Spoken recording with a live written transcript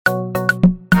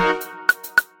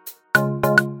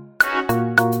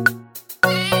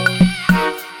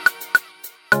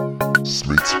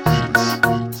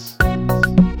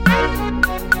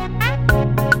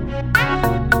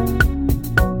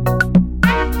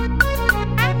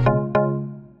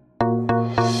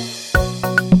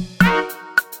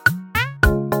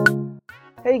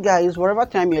guys, wherever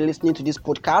time you're listening to this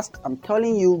podcast, I'm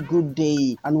telling you good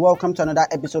day and welcome to another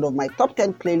episode of my Top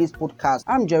 10 Playlist podcast.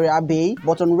 I'm Jerry Abe,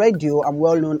 but on radio, I'm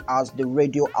well known as the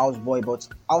Radio Houseboy, but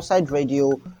outside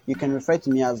radio, you can refer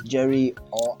to me as Jerry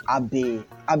or Abe.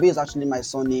 Abe is actually my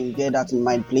surname, bear that in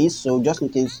mind please, so just in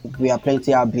case we are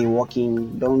plenty Abe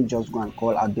walking, don't just go and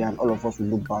call Abe and all of us will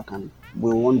look back and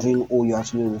we're wondering who you're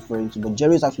actually referring to. But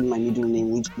Jerry is actually my middle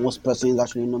name, which most persons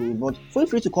actually know me. But feel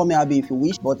free to call me Abe if you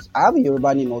wish. But I have a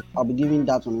Yoruba name. I'll be giving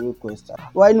that on request.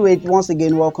 Well, anyway, once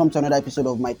again, welcome to another episode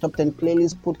of my Top 10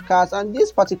 Playlist podcast. And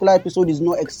this particular episode is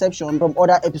no exception from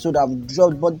other episodes I've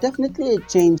dropped, but definitely a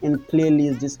change in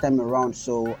playlist this time around.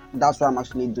 So that's why I'm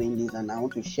actually doing this, and I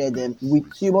want to share them with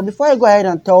you. But before I go ahead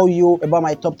and tell you about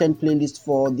my top 10 playlist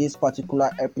for this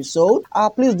particular episode,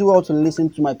 please do also listen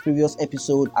to my previous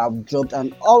episode I've dropped.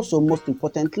 And also, most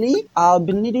importantly, I'll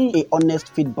be needing a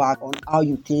honest feedback on how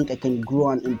you think I can grow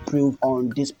and improve on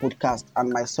this podcast and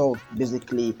myself,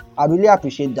 basically. I really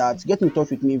appreciate that. Get in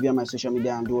touch with me via my social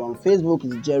media handle. On Facebook,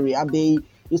 it's Jerry Abe.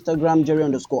 Instagram,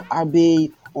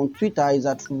 Jerry_Abe. On Twitter is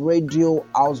at Radio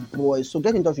Houseboy. So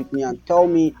get in touch with me and tell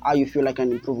me how you feel I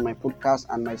can improve my podcast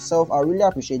and myself. I really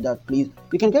appreciate that, please.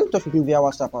 You can get in touch with me via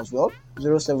WhatsApp as well.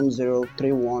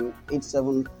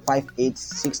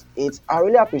 07031875868. I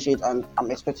really appreciate and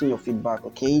I'm expecting your feedback,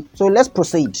 okay? So let's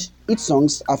proceed. Each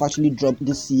songs I've actually dropped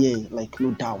this year, like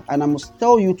no doubt. And I must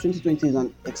tell you, 2020 is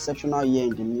an exceptional year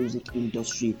in the music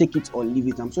industry. Take it or leave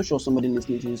it. I'm so sure somebody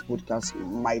listening to this podcast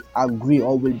might agree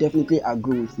or will definitely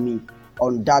agree with me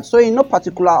on that. So in no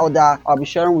particular order, I'll be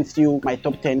sharing with you my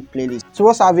top 10 playlist.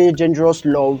 Towards Savage, Dangerous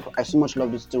Love, I so much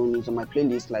love this tune. It's on my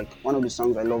playlist, like one of the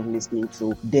songs I love listening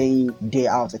to day in, day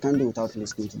out. I can't do without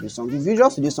listening to this song. The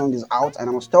visuals to this song is out, and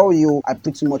I must tell you, I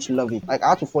pretty much love it. Like, I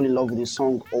had to fall in love with this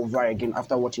song over again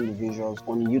after watching the visuals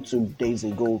on YouTube days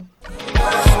ago.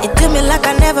 You do me like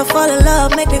I never fall in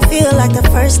love, make me feel like the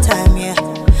first time, yeah.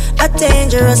 A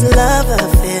dangerous love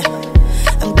affair.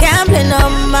 I'm gambling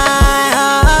on my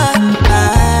heart.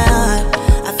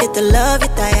 I feel the love it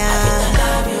I am.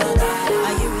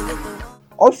 Are you really the one?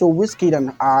 Also, Wizkid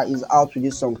and R is out with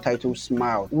this song titled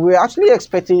Smile. We were actually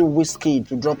expecting Wizkid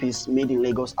to drop his Made in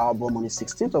Lagos album on the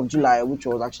 16th of July, which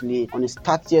was actually on his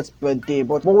 30th birthday.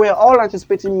 But we're all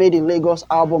anticipating Made in Lagos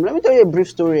album. Let me tell you a brief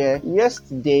story here.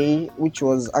 Yesterday, which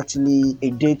was actually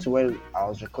a date when I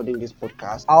was recording this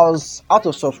podcast, I was out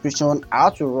of subscription. I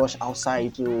had to rush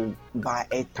outside to buy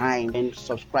airtime and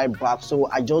subscribe back, so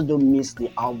I just don't miss the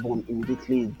album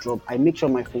immediately it dropped. I make sure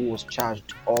my phone was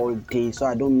charged all day so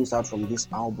I don't miss out from this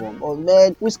album. But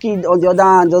man, Wizkid on the other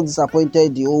hand just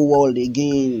disappointed the whole world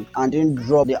again and didn't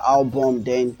drop the album.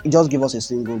 Then he just gave us a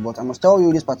single. But I must tell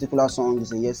you, this particular song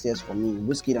is a yes for me.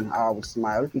 Wizkid and R with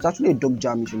Smile. It's actually a dope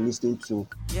jam you should listen to.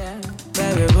 Yeah,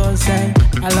 baby, both say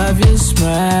I love your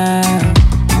smile.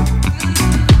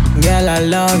 Girl, I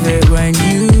love it when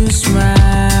you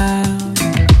smile.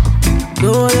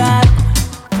 Dolan,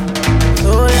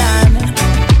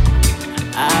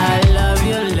 I love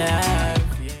your laugh.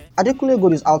 Yeah. Adekunle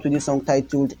Gold is out with this song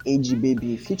titled AG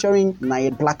Baby featuring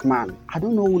Naila Blackman. I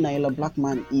don't know who Naila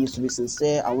Blackman is, to be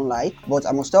sincere, I won't lie, but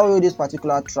I must tell you this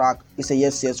particular track is a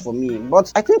yes for me.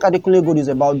 But I think Adekunle Gold is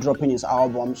about dropping his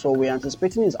album, so we're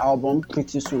anticipating his album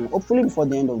pretty soon. Hopefully before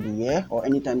the end of the year or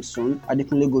anytime soon,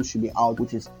 Adekunle Gold should be out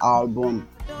with his album.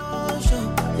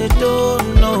 They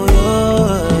don't know you.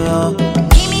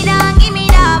 Give me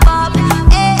that bop.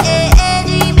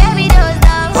 Baby, don't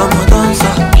stop. I'm a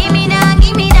dancer. Give me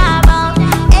that bop.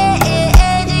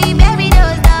 Baby,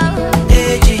 don't stop.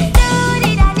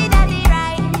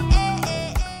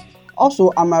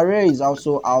 Also, Amare is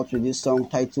also out with this song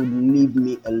titled Leave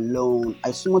Me Alone.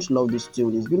 I so much love this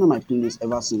tune. It's been on my playlist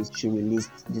ever since she released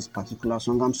this particular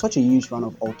song. I'm such a huge fan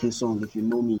of Alte's song. If you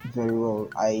know me very well,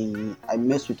 I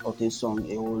mess with Alte's song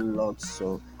a whole lot.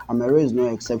 So Amare is no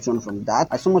exception from that.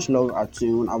 I so much love her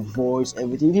tune, her voice,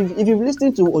 everything. If you've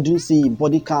listened to Odunsi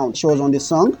Body Count, she was on the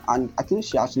song, and I think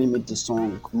she actually made the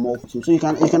song more fun. So you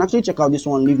can actually check out this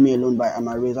one, Leave Me Alone by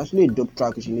Amare. It's actually a dope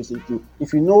track you should listen to.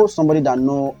 If you know somebody that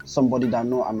know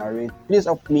Amare, please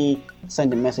help me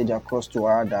send a message across to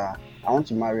her that I want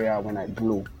to marry her when I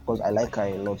blow, because I like her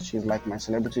a lot. She's like my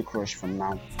celebrity crush from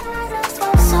now. So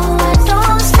I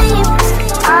don't sleep.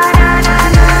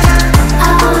 I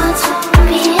want to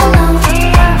be alone. I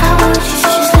want you to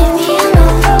just leave me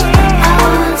alone. I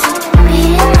want to be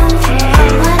alone.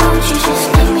 Why don't you just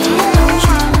leave me alone?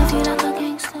 Trying to love you like a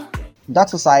gangster.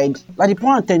 that aside,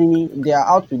 Ladipo and Tenini, they are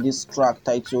out with this track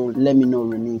titled Let Me Know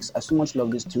Remix. I so much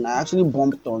love this tune. I actually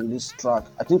bumped on this track.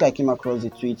 I think I came across the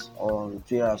tweet on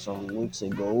Twitter some weeks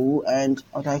ago, and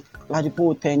I was like,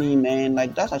 Ladipo, Tenny, man,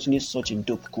 like that's actually such a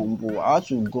dope combo. I had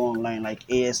to go online like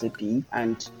ASAP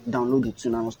and download the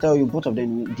tune. I must tell you, both of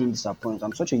them didn't disappoint.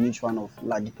 I'm such a huge fan of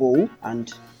Ladipo,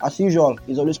 and as usual,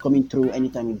 he's always coming through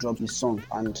anytime he drops his song,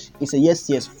 and it's a yes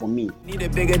for me. Need a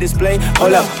bigger display.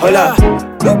 Hold up.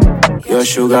 Your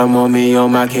sugar mommy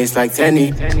on my case like Tenny.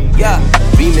 Yeah,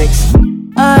 remix.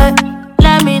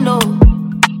 Let me know.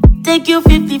 Take you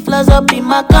 50 floors up in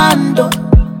my condo.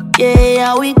 Yeah,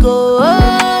 how we go?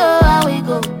 How we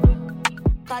go?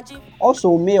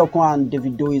 Also, Mayokon and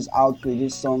Davido is out with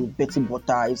this song Betty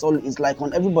Butter. It's like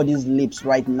on everybody's lips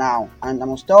right now, and I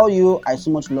must tell you, I so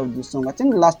much love this song. I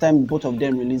think the last time both of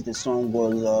them released the song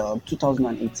was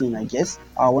 2018, I guess,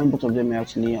 when both of them were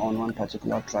actually on one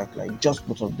particular track, like just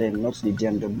both of them, not the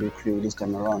DMW crew this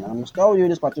time around. And I must tell you,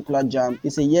 this particular jam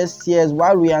is a yes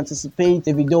while we anticipate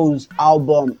Davido's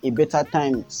album A Better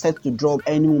Time set to drop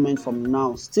any moment from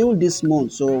now, still this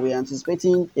month, so we're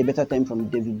anticipating A Better Time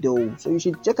from Davido. So you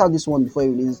should check out this one before he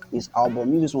release his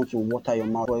album. You just want to water your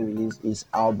mouth before he release his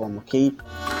album, okay?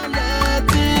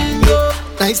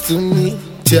 Nice to meet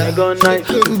ya,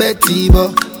 Betty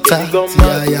Butter.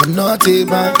 I am not a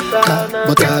banker,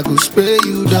 but I go spray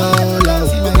you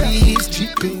dollars.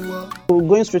 So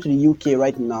going straight to the UK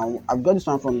right now, I've got this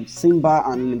one from Simba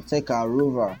and Liteka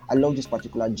Rover. I love this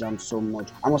particular jam so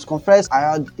much. I must confess, I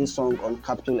heard this song on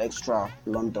Capital Extra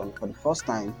London for the first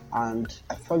time, and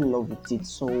I fell in love with it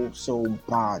so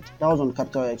bad. That was on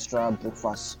Capital Extra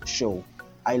Breakfast Show.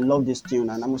 I love this tune,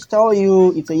 and I must tell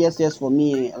you, it's a yes for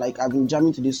me. Like, I've been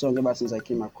jamming to this song ever since I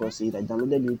came across it. I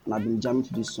downloaded it and I've been jamming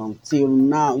to this song till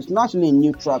now. It's not actually a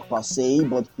new track per se,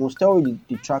 but I must tell you,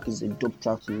 the track is a dope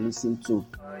track to listen to.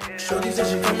 Shorty said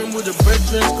she coming with her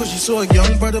brethren, cause she saw a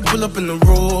young brother pull up in the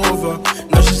Rover.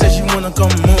 Now she said she wanna come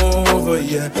over,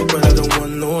 yeah, but I don't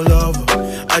want no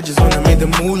lover. I just wanna make the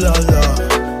moolah la,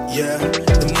 yeah,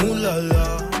 the moolah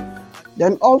la.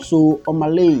 Then also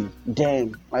Omale,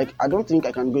 damn, like I don't think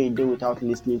I can go a day without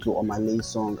listening to Omale's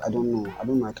song. I don't know,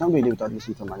 I can't go a day without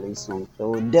listening to Omale's song.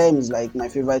 So damn is like my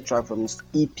favorite track from his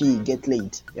EP Get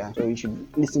Late. Yeah, so you should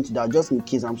listen to that just in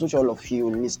case. I'm so sure all of you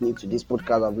listening to this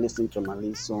podcast have listened to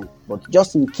Omale's song, but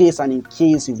just in case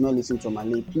you've not listened to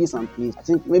Omale, please, I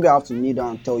think maybe I have to kneel down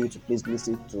and tell you to please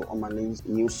listen to Omale's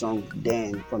new song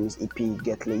Damn from his EP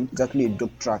Get Late. It's actually a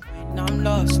dope track. I'm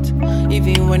lost,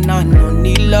 even when I don't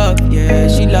need love, yeah.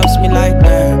 She loves me like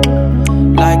damn,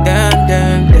 like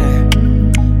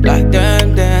damn, like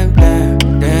damn.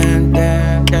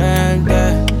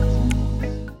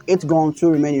 It's gone, two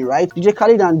remaining, right? DJ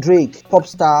Khaled and Drake,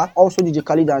 Popstar, also DJ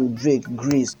Khaled and Drake,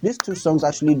 Grease. These two songs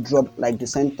actually dropped like the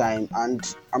same time, and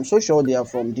I'm so sure they are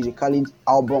from DJ Khaled's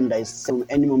album that is set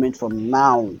any moment from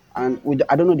now. And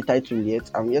I don't know the title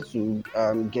yet. I'm yet to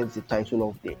get the title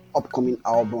of the upcoming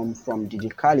album from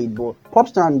DJ Khaled. But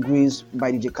Popstar and Grease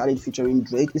by DJ Khaled featuring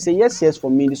Drake. It's a yes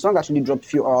for me. The song actually dropped a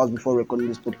few hours before recording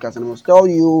this podcast, and I must tell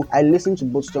you, I listened to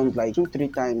both songs like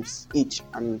 2-3 times each,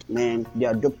 and man, they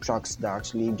are dope tracks that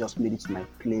actually just made it to my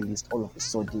playlist all of a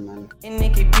sudden. And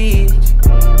Nikki Beach,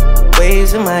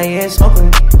 waves in my head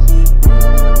smoking,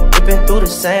 whipping through the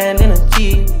sand in a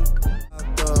Jeep.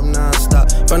 Non-stop,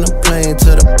 from the plane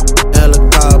to the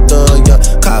helicopter, yeah.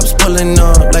 Cops pulling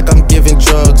up like I'm giving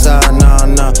drugs. Nah,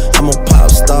 I'm a pop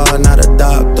star, not a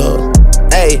doctor.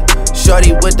 Hey,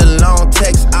 shorty with the long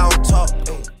text, I don't talk.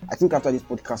 I think after this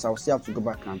podcast, I'll still have to go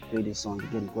back and play this song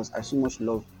again because I so much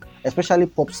love, especially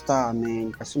Popstar,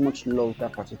 man. I so much love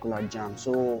that particular jam.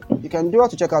 So you can do have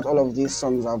to check out all of these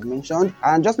songs I've mentioned.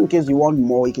 And just in case you want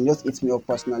more, you can just hit me up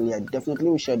personally. I definitely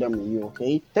will share them with you,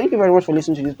 okay? Thank you very much for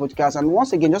listening to this podcast. And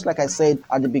once again, just like I said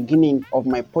at the beginning of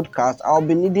my podcast, I'll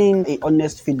be needing a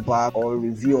honest feedback or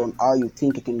review on how you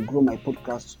think I can grow my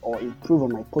podcast or improve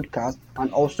on my podcast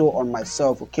and also on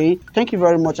myself, okay? Thank you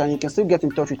very much. And you can still get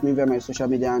in touch with me via my social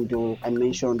media handle I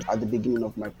mentioned at the beginning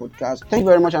of my podcast. Thank you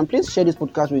very much. And please share this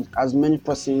podcast with as many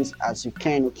persons as you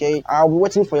can, okay? I'll be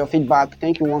waiting for your feedback.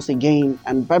 Thank you once again,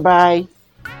 and bye-bye.